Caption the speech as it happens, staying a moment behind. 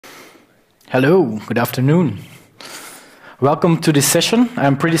Hello, good afternoon. Welcome to this session.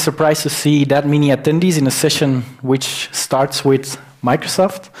 I'm pretty surprised to see that many attendees in a session which starts with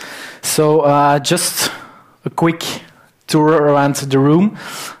Microsoft. So just a quick tour around the room.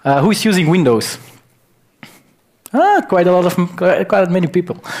 Who is using Windows? Quite many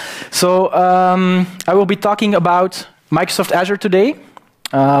people. So I will be talking about Microsoft Azure today.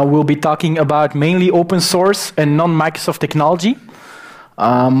 We'll be talking about mainly open source and non-Microsoft technology.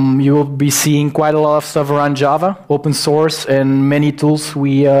 You will be seeing quite a lot of stuff around Java, open source, and many tools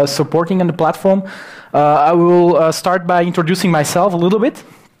we are supporting on the platform. I will start by introducing myself a little bit.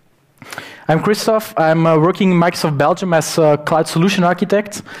 I'm Christophe. I'm working in Microsoft Belgium as a cloud solution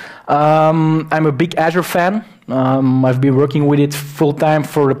architect. I'm a big Azure fan. I've been working with it full-time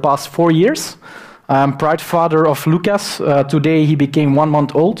for the past 4 years. I'm proud father of Lucas. Today he became 1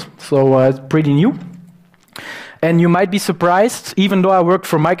 month old, so it's pretty new. And you might be surprised, even though I work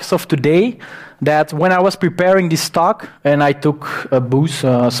for Microsoft today, that when I was preparing this talk, and I took a booze,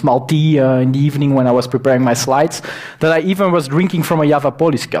 a small tea in the evening when I was preparing my slides, that I even was drinking from a Java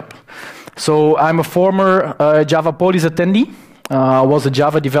Polis cup. So I'm a former Java Polis attendee. I was a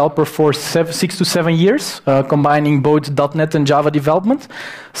Java developer for 6 to 7 years, combining both .NET and Java development.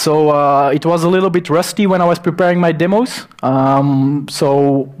 So it was a little bit rusty when I was preparing my demos.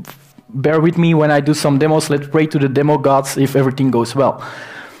 So bear with me when I do some demos. Let's pray to the demo gods if everything goes well.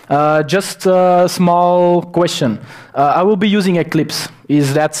 Just a small question. I will be using Eclipse.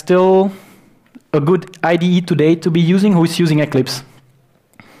 Is that still a good IDE today to be using? Who is using Eclipse?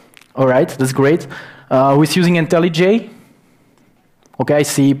 All right, that's great. Who is using IntelliJ? Okay, I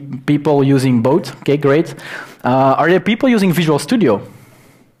see people using both. Okay, great. Are there people using Visual Studio?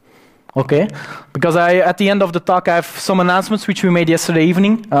 Okay, because at the end of the talk, I have some announcements which we made yesterday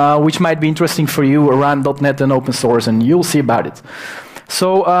evening, which might be interesting for you around .NET and open source, and you'll see about it.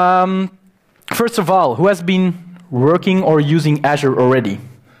 So, first of all, who has been working or using Azure already?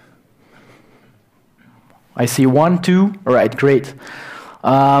 I see 1, 2. All right, great.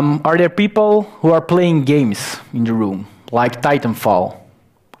 Are there people who are playing games in the room, like Titanfall?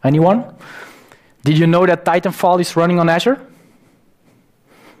 Anyone? Did you know that Titanfall is running on Azure?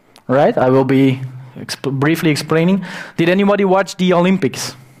 Right, I will be briefly explaining. Did anybody watch the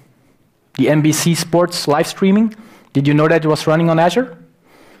Olympics? The NBC Sports live streaming? Did you know that it was running on Azure?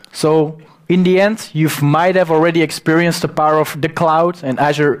 So, in the end, you might have already experienced the power of the cloud and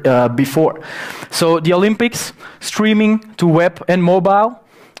Azure before. So, the Olympics, streaming to web and mobile.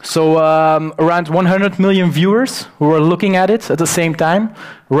 So, around 100 million viewers who were looking at it at the same time,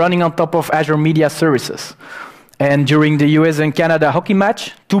 running on top of Azure Media Services. And during the US and Canada hockey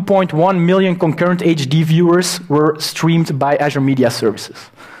match, 2.1 million concurrent HD viewers were streamed by Azure Media Services.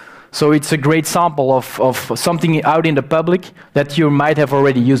 So it's a great sample of something out in the public that you might have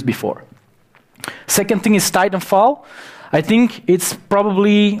already used before. Second thing is Titanfall. I think it's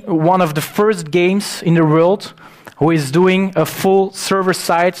probably one of the first games in the world who is doing a full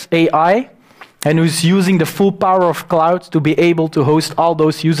server-side AI and who's using the full power of cloud to be able to host all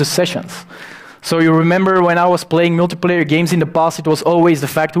those user sessions. So you remember when I was playing multiplayer games in the past, it was always the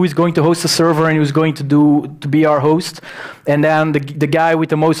fact who is going to host the server and who's going to be our host. And then the guy with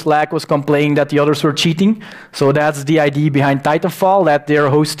the most lag was complaining that the others were cheating. So that's the idea behind Titanfall, that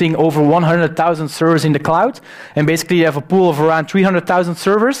they're hosting over 100,000 servers in the cloud. And basically you have a pool of around 300,000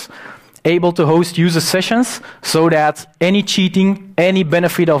 servers able to host user sessions so that any cheating, any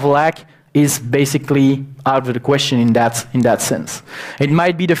benefit of lag is basically out of the question in that sense. It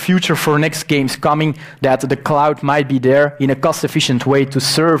might be the future for next games coming, that the cloud might be there in a cost-efficient way to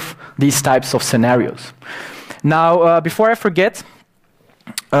serve these types of scenarios. Now, before I forget,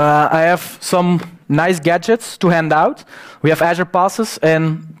 I have some nice gadgets to hand out. We have Azure Passes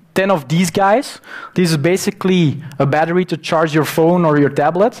and 10 of these guys. This is basically a battery to charge your phone or your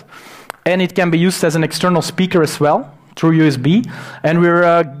tablet, and it can be used as an external speaker as well, through USB, and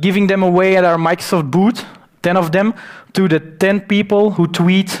we're giving them away at our Microsoft booth, 10 of them, to the 10 people who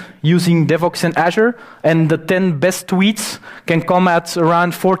tweet using DevOps and Azure, and the 10 best tweets can come at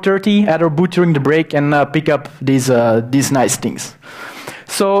around 4:30 at our booth during the break and pick up these nice things.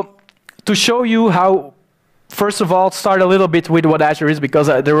 So, to show you how, first of all, start a little bit with what Azure is, because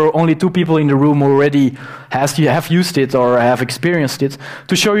there were only 2 people in the room who already have used it or have experienced it.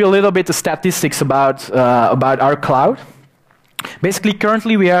 To show you a little bit the statistics about our cloud. Basically,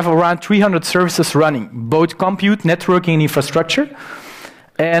 currently we have around 300 services running, both compute, networking, and infrastructure.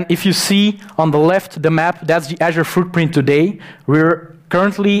 And if you see on the left the map, that's the Azure footprint today. We're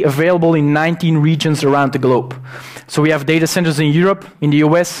currently available in 19 regions around the globe. So we have data centers in Europe, in the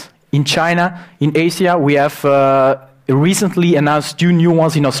US, in China, in Asia. We have recently announced 2 new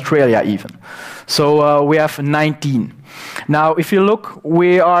ones in Australia even. So we have 19. Now, if you look,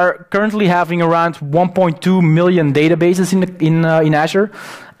 we are currently having around 1.2 million databases in Azure.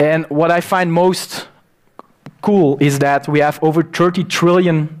 And what I find most cool is that we have over 30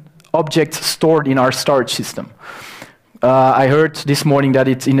 trillion objects stored in our storage system. I heard this morning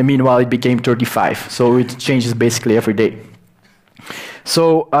that in the meanwhile it became 35, so it changes basically every day.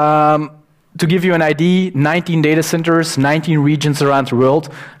 So to give you an idea, 19 data centers, 19 regions around the world,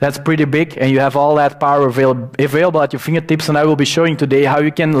 that's pretty big, and you have all that power available at your fingertips, and I will be showing today how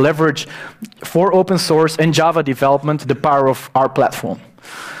you can leverage for open source and Java development the power of our platform.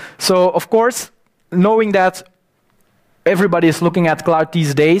 So, of course, knowing that everybody is looking at cloud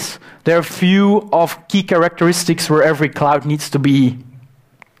these days, there are a few of key characteristics where every cloud needs to be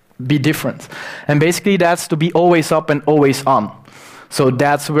different. And basically that's to be always up and always on. So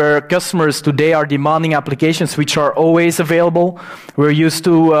that's where customers today are demanding applications which are always available. We're used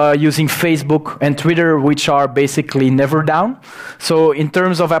to using Facebook and Twitter, which are basically never down. So in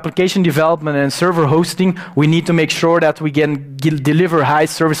terms of application development and server hosting, we need to make sure that we can deliver high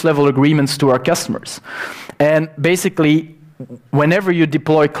service level agreements to our customers. And basically, whenever you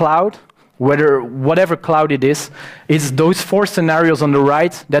deploy cloud, whatever cloud it is, it's those 4 scenarios on the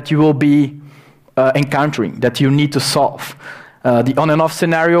right that you will be encountering, that you need to solve. The on and off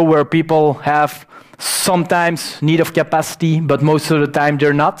scenario where people have sometimes need of capacity, but most of the time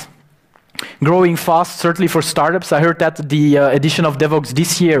they're not. Growing fast, certainly for startups. I heard that the edition of DevOps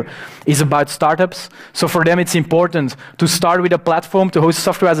this year is about startups. So for them it's important to start with a platform to host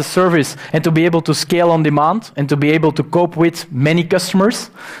software as a service and to be able to scale on demand and to be able to cope with many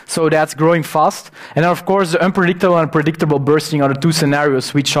customers. So that's growing fast. And then of course the unpredictable and predictable bursting are the 2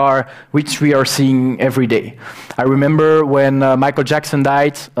 scenarios which we are seeing every day. I remember when Michael Jackson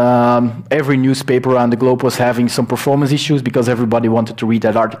died, every newspaper around the globe was having some performance issues because everybody wanted to read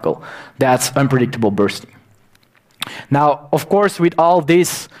that article. That's unpredictable bursting. Now, of course, with all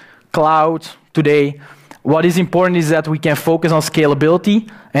this cloud today, what is important is that we can focus on scalability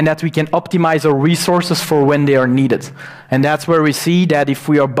and that we can optimize our resources for when they are needed. And that's where we see that if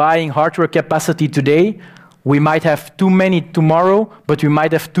we are buying hardware capacity today, we might have too many tomorrow, but we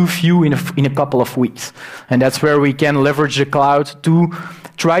might have too few in a couple of weeks. And that's where we can leverage the cloud to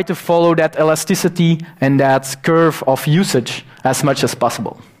try to follow that elasticity and that curve of usage as much as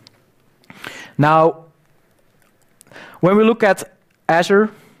possible. Now, when we look at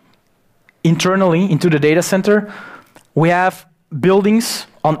Azure internally into the data center, we have buildings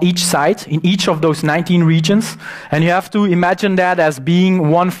on each side in each of those 19 regions, and you have to imagine that as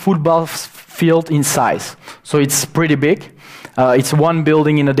being one football field in size. So it's pretty big. It's one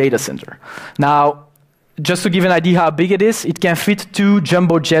building in a data center. Now, just to give an idea how big it is, it can fit 2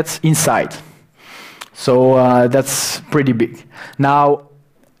 jumbo jets inside. So that's pretty big. Now,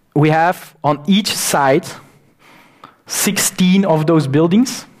 we have on each side 16 of those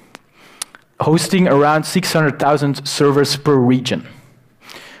buildings hosting around 600,000 servers per region.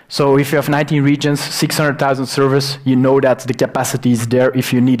 So if you have 19 regions, 600,000 servers, you know that the capacity is there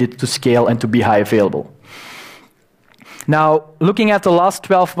if you need it to scale and to be high available. Now, looking at the last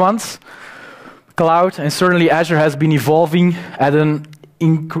 12 months, cloud and certainly Azure has been evolving at an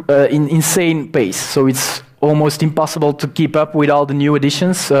insane pace. So it's almost impossible to keep up with all the new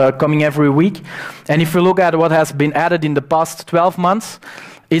additions coming every week. And if you look at what has been added in the past 12 months,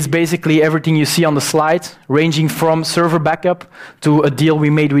 it's basically everything you see on the slide, ranging from server backup to a deal we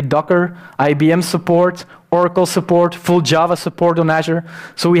made with Docker, IBM support, Oracle support, full Java support on Azure.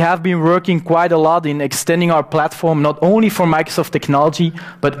 So we have been working quite a lot in extending our platform, not only for Microsoft technology,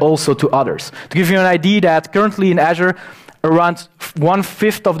 but also to others. To give you an idea that currently in Azure, around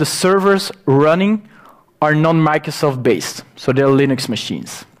 1/5 of the servers running are non-Microsoft based, so they're Linux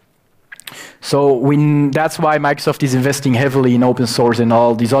machines. So that's why Microsoft is investing heavily in open source and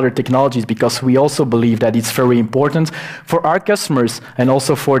all these other technologies, because we also believe that it's very important for our customers and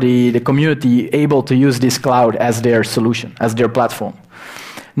also for the community able to use this cloud as their solution, as their platform.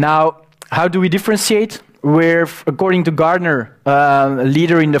 Now, how do we differentiate? We're, according to Gartner,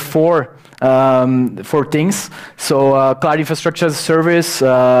 leader in the four things. So cloud infrastructure as a service,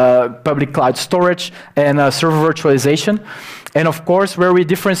 public cloud storage, and server virtualization. And of course, where we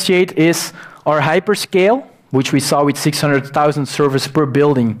differentiate is our hyperscale, which we saw with 600,000 servers per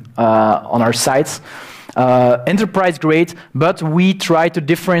building on our sites. Enterprise grade, but we try to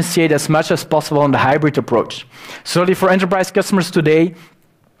differentiate as much as possible on the hybrid approach. Certainly for enterprise customers today,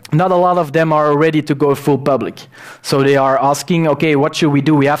 not a lot of them are ready to go full public. So they are asking, okay, what should we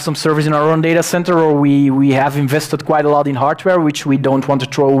do? We have some servers in our own data center, or we have invested quite a lot in hardware, which we don't want to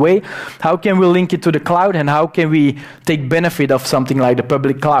throw away. How can we link it to the cloud, and how can we take benefit of something like the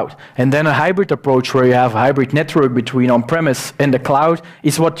public cloud? And then a hybrid approach where you have a hybrid network between on-premise and the cloud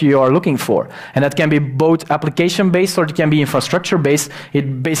is what you are looking for. And that can be both application-based or it can be infrastructure-based.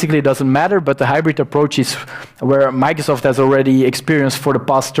 It basically doesn't matter, but the hybrid approach is where Microsoft has already experienced for the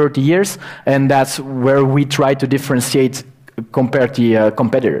past 30 years, and that's where we try to differentiate compared to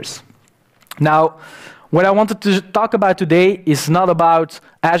competitors. Now, what I wanted to talk about today is not about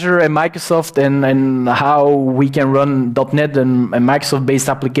Azure and Microsoft and how we can run .NET and Microsoft-based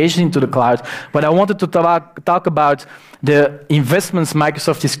applications into the cloud, but I wanted to talk about the investments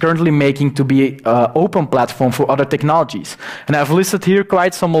Microsoft is currently making to be an open platform for other technologies. And I've listed here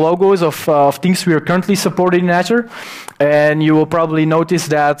quite some logos of things we are currently supporting in Azure. And you will probably notice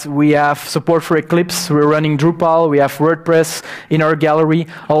that we have support for Eclipse, we're running Drupal, we have WordPress in our gallery.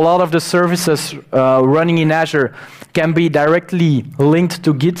 A lot of the services running in Azure can be directly linked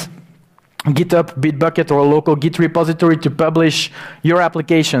to GitHub, Bitbucket, or a local Git repository to publish your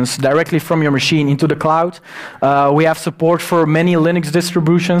applications directly from your machine into the cloud. We have support for many Linux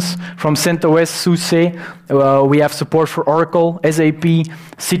distributions, from CentOS, SUSE. We have support for Oracle, SAP,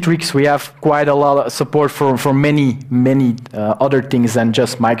 Citrix. We have quite a lot of support for many other things than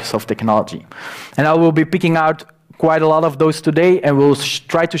just Microsoft technology. And I will be picking out quite a lot of those today, and we'll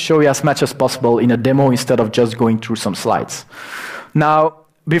try to show you as much as possible in a demo instead of just going through some slides. Now,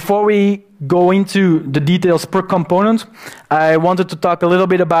 before we go into the details per component, I wanted to talk a little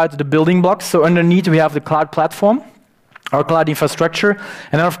bit about the building blocks. So underneath we have the cloud platform, our cloud infrastructure,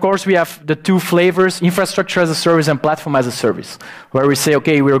 and then of course we have the two flavors, infrastructure as a service and platform as a service, where we say,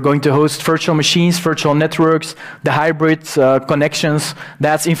 okay, we're going to host virtual machines, virtual networks, the hybrid connections.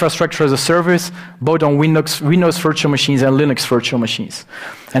 That's infrastructure as a service, both on Windows virtual machines and Linux virtual machines.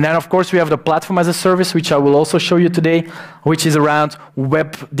 And then of course we have the platform as a service, which I will also show you today, which is around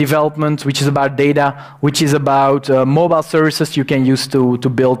web development, which is about data, which is about mobile services you can use to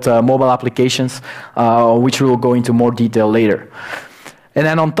build mobile applications, which we will go into more detail later. And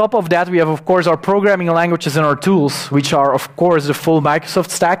then on top of that, we have, of course, our programming languages and our tools, which are, of course, the full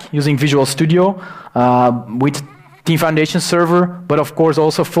Microsoft stack using Visual Studio with Team Foundation Server, but of course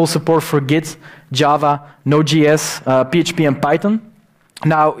also full support for Git, Java, Node.js, PHP, and Python.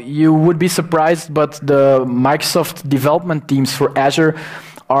 Now, you would be surprised, but the Microsoft development teams for Azure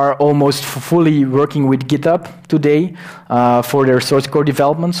are almost fully working with GitHub today for their source code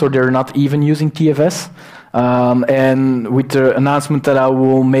development, so they're not even using TFS. And with the announcement that I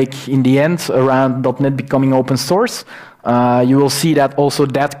will make in the end around .NET becoming open source, you will see that also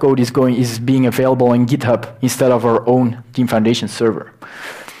that code is being available in GitHub instead of our own Team Foundation server.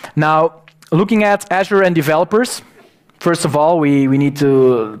 Now, looking at Azure and developers, first of all, we need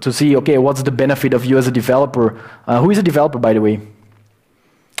to see, okay, what's the benefit of you as a developer? Who is a developer, by the way?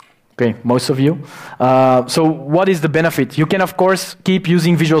 Okay, most of you. So what is the benefit? You can, of course, keep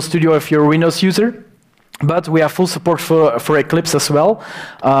using Visual Studio if you're a Windows user, but we have full support for Eclipse as well.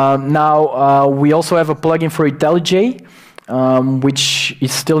 Now, we also have a plugin for IntelliJ, which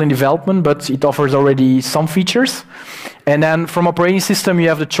is still in development, but it offers already some features. And then from operating system, you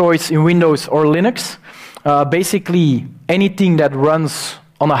have the choice in Windows or Linux. Basically, anything that runs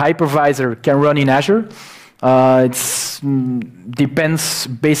on a hypervisor can run in Azure. It depends,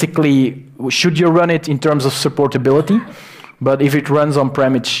 basically, should you run it in terms of supportability, but if it runs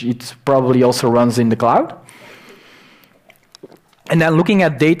on-prem, it probably also runs in the cloud. And then looking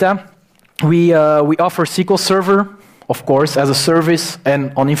at data, we offer SQL Server, of course, as a service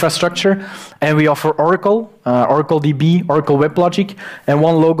and on infrastructure, and we offer Oracle, Oracle DB, Oracle WebLogic, and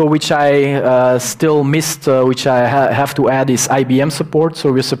one logo which I still missed, which I have to add, is IBM support.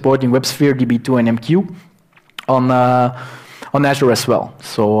 So we're supporting WebSphere, DB2, and MQ on Azure as well.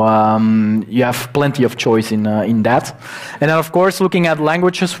 So you have plenty of choice in that. And then, of course, looking at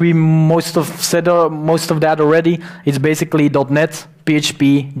languages, we most of that already. It's basically .NET,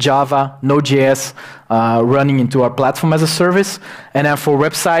 PHP, Java, Node.js running into our platform as a service. And then for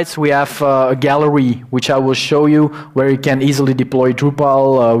websites, we have a gallery, which I will show you, where you can easily deploy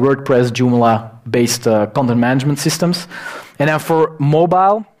Drupal, WordPress, Joomla-based content management systems. And then for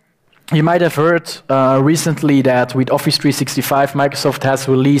mobile, you might have heard recently that with Office 365, Microsoft has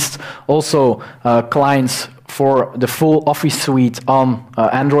released also clients for the full Office suite on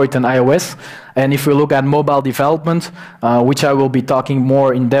Android and iOS. And if we look at mobile development, which I will be talking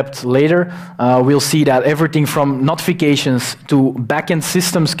more in depth later, we'll see that everything from notifications to backend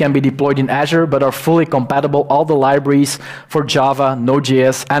systems can be deployed in Azure, but are fully compatible. All the libraries for Java,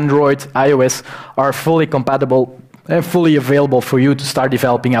 Node.js, Android, iOS are fully compatible and fully available for you to start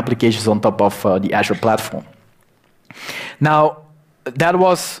developing applications on top of the Azure platform. Now, that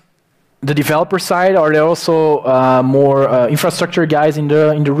was the developer side. Are there also more infrastructure guys in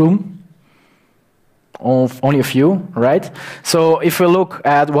the room? Only a few, right? So if we look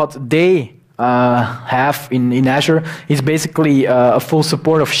at what they have in Azure, it's basically a full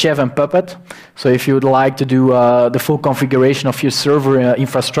support of Chef and Puppet. So if you would like to do the full configuration of your server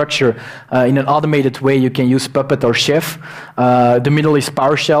infrastructure in an automated way, you can use Puppet or Chef. The middle is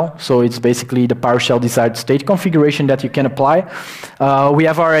PowerShell, so it's basically the PowerShell desired state configuration that you can apply. We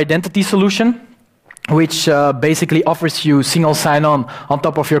have our identity solution, which basically offers you single sign-on on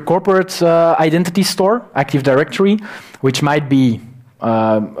top of your corporate identity store, Active Directory, which might be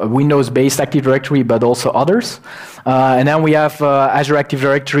a Windows-based Active Directory, but also others. And then we have Azure Active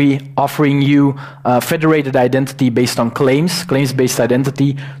Directory offering you federated identity based on claims-based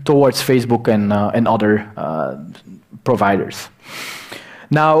identity towards Facebook and other providers.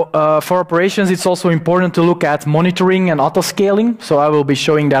 Now, for operations, it's also important to look at monitoring and auto-scaling. So I will be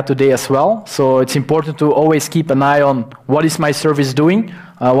showing that today as well. So it's important to always keep an eye on what is my service doing,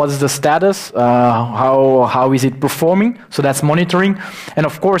 what is the status, how is it performing. So that's monitoring. And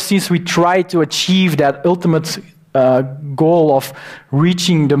of course, since we try to achieve that ultimate goal of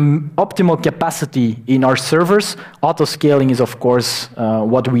reaching the optimal capacity in our servers, auto-scaling is, of course,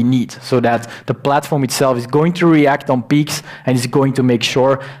 what we need, so that the platform itself is going to react on peaks and is going to make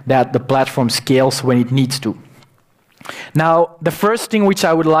sure that the platform scales when it needs to. Now, the first thing which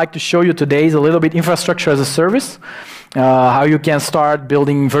I would like to show you today is a little bit infrastructure as a service. How you can start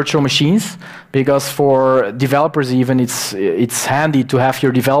building virtual machines, because for developers even it's handy to have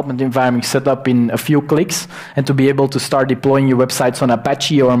your development environment set up in a few clicks and to be able to start deploying your websites on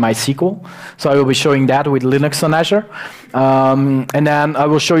Apache or MySQL. So I will be showing that with Linux on Azure. And then I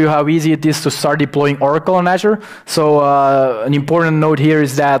will show you how easy it is to start deploying Oracle on Azure. So an important note here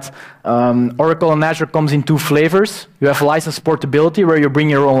is that Oracle on Azure comes in two flavors. You have license portability, where you bring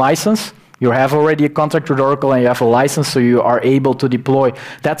your own license. You have already a contract with Oracle and you have a license, so you are able to deploy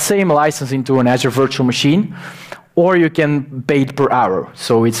that same license into an Azure virtual machine. Or you can pay it per hour.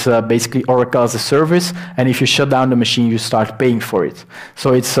 So it's basically Oracle as a service, and if you shut down the machine, you start paying for it.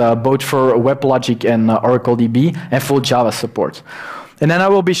 So it's both for WebLogic and Oracle DB, and full Java support. And then I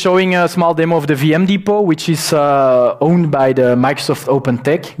will be showing a small demo of the VM Depot, which is owned by the Microsoft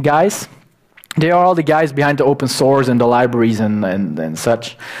OpenTech guys. They are all the guys behind the open source and the libraries and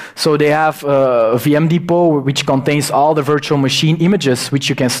such. So they have a VM Depot which contains all the virtual machine images which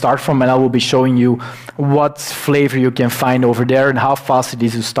you can start from, and I will be showing you what flavor you can find over there and how fast it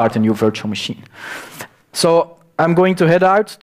is to start a new virtual machine. So I'm going to head out